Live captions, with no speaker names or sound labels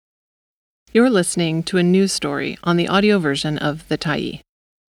You're listening to a news story on the audio version of The Tyee.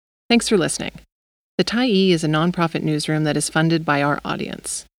 Thanks for listening. The Tyee is a nonprofit newsroom that is funded by our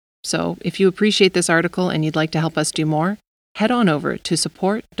audience. So, if you appreciate this article and you'd like to help us do more, head on over to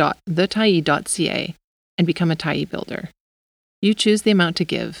support.thetyee.ca and become a Tyee builder. You choose the amount to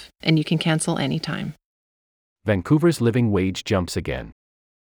give, and you can cancel anytime. Vancouver's living wage jumps again.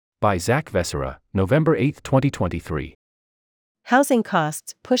 By Zach Vessera, November 8, 2023. Housing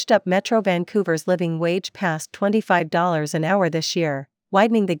costs pushed up Metro Vancouver's living wage past $25 an hour this year,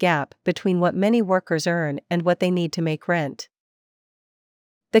 widening the gap between what many workers earn and what they need to make rent.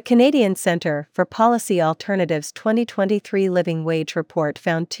 The Canadian Centre for Policy Alternatives 2023 Living Wage Report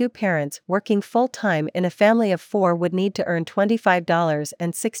found two parents working full-time in a family of four would need to earn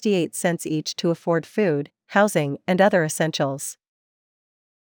 $25.68 each to afford food, housing, and other essentials.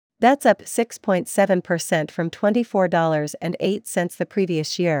 That's up 6.7% from $24.08 the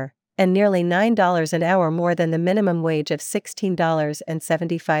previous year, and nearly $9 an hour more than the minimum wage of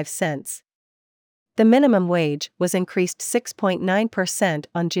 $16.75. The minimum wage was increased 6.9%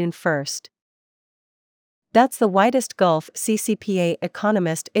 on June 1. That's the widest gulf CCPA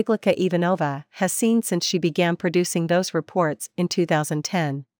economist Iglika Ivanova has seen since she began producing those reports in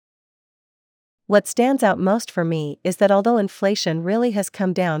 2010. What stands out most for me is that although inflation really has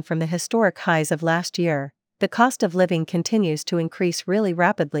come down from the historic highs of last year, the cost of living continues to increase really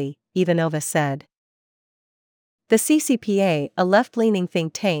rapidly, Ivanova said. The CCPA, a left-leaning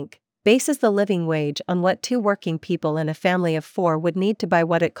think tank, bases the living wage on what two working people in a family of four would need to buy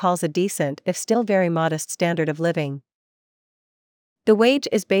what it calls a decent if still very modest standard of living. The wage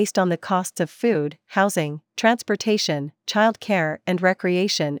is based on the costs of food, housing, transportation, child care, and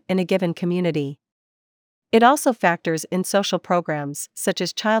recreation in a given community. It also factors in social programs, such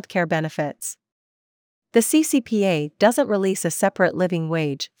as child care benefits. The CCPA doesn't release a separate living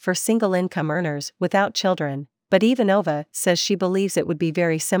wage for single-income earners without children, but Ivanova says she believes it would be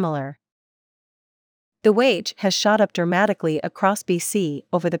very similar. The wage has shot up dramatically across BC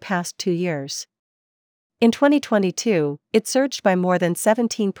over the past 2 years. In 2022, it surged by more than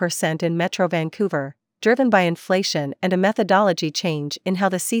 17% in Metro Vancouver, driven by inflation and a methodology change in how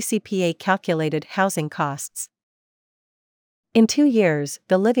the CCPA calculated housing costs. In 2 years,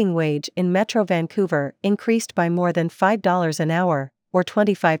 the living wage in Metro Vancouver increased by more than $5 an hour, or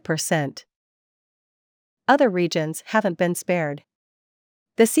 25%. Other regions haven't been spared.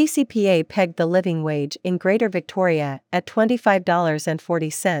 The CCPA pegged the living wage in Greater Victoria at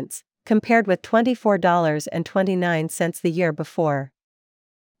 $25.40, compared with $24.29 the year before.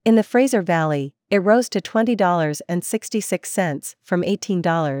 In the Fraser Valley, it rose to $20.66 from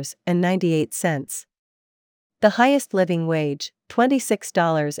 $18.98. The highest living wage,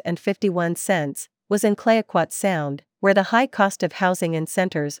 $26.51, was in Clayoquot Sound, where the high cost of housing in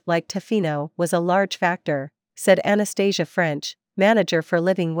centers like Tofino was a large factor, said Anastasia French, manager for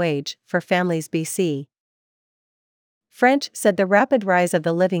Living Wage for Families BC. French said the rapid rise of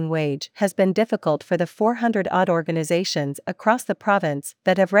the living wage has been difficult for the 400-odd organizations across the province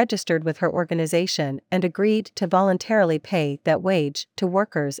that have registered with her organization and agreed to voluntarily pay that wage to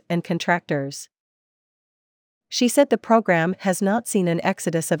workers and contractors. She said the program has not seen an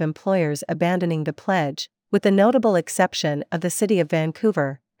exodus of employers abandoning the pledge, with the notable exception of the City of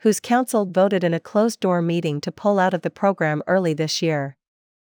Vancouver, whose council voted in a closed-door meeting to pull out of the program early this year.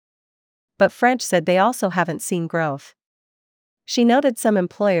 But French said they also haven't seen growth. She noted some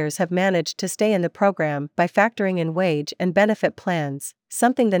employers have managed to stay in the program by factoring in wage and benefit plans,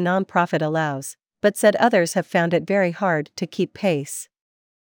 something the nonprofit allows, but said others have found it very hard to keep pace.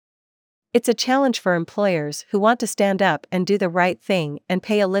 It's a challenge for employers who want to stand up and do the right thing and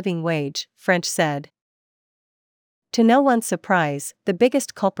pay a living wage, French said. To no one's surprise, the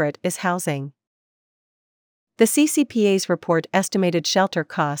biggest culprit is housing. The CCPA's report estimated shelter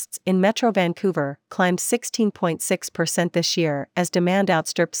costs in Metro Vancouver climbed 16.6% this year as demand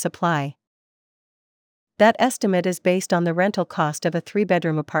outstripped supply. That estimate is based on the rental cost of a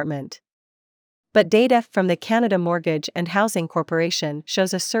 3-bedroom apartment. But data from the Canada Mortgage and Housing Corporation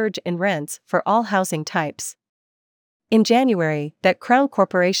shows a surge in rents for all housing types. In January, that Crown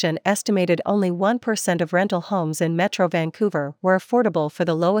Corporation estimated only 1% of rental homes in Metro Vancouver were affordable for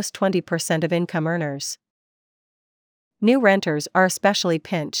the lowest 20% of income earners. New renters are especially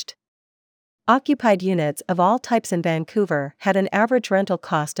pinched. Occupied units of all types in Vancouver had an average rental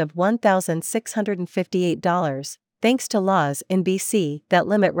cost of $1,658, thanks to laws in BC that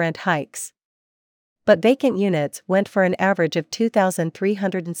limit rent hikes. But vacant units went for an average of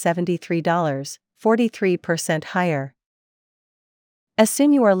 $2,373, 43% higher. As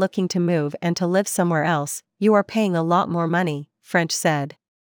soon you are looking to move and to live somewhere else, you are paying a lot more money, French said.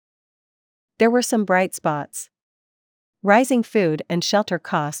 There were some bright spots. Rising food and shelter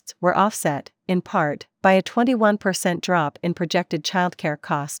costs were offset, in part, by a 21% drop in projected childcare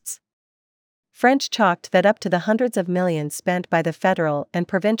costs. French chalked that up to the hundreds of millions spent by the federal and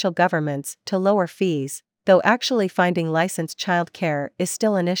provincial governments to lower fees, though actually finding licensed childcare is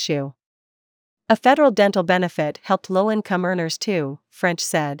still an issue. A federal dental benefit helped low-income earners too, French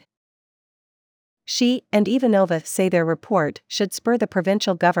said. She and Ivanova say their report should spur the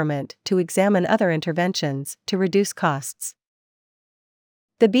provincial government to examine other interventions to reduce costs.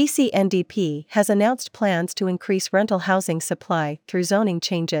 The BC NDP has announced plans to increase rental housing supply through zoning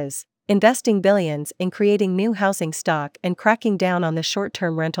changes, investing billions in creating new housing stock and cracking down on the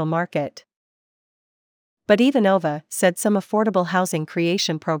short-term rental market. But Ivanova said some affordable housing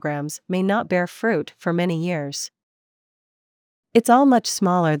creation programs may not bear fruit for many years. It's all much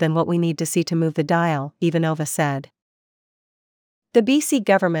smaller than what we need to see to move the dial, Ivanova said. The BC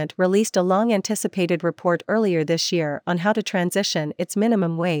government released a long-anticipated report earlier this year on how to transition its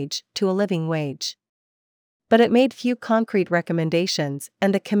minimum wage to a living wage. But it made few concrete recommendations,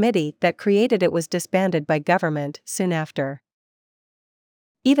 and the committee that created it was disbanded by government soon after.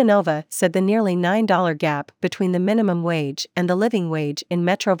 Ivanova said the nearly $9 gap between the minimum wage and the living wage in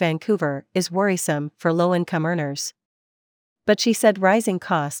Metro Vancouver is worrisome for low-income earners. But she said rising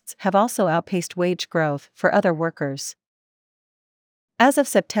costs have also outpaced wage growth for other workers. As of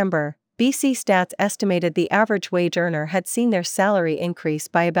September, BC Stats estimated the average wage earner had seen their salary increase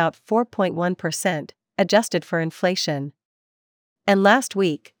by about 4.1%, adjusted for inflation. And last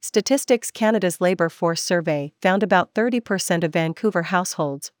week, Statistics Canada's Labour Force Survey found about 30% of Vancouver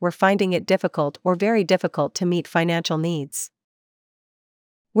households were finding it difficult or very difficult to meet financial needs.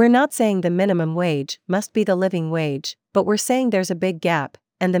 We're not saying the minimum wage must be the living wage, but we're saying there's a big gap,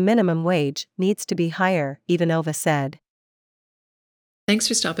 and the minimum wage needs to be higher, Ivanova said. Thanks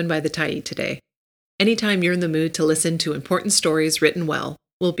for stopping by the Tyee today. Anytime you're in the mood to listen to important stories written well,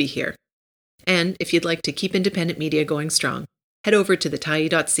 we'll be here. And if you'd like to keep independent media going strong, head over to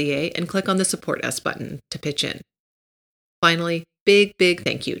thetyee.ca and click on the Support Us button to pitch in. Finally, big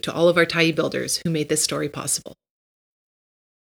thank you to all of our Tyee builders who made this story possible.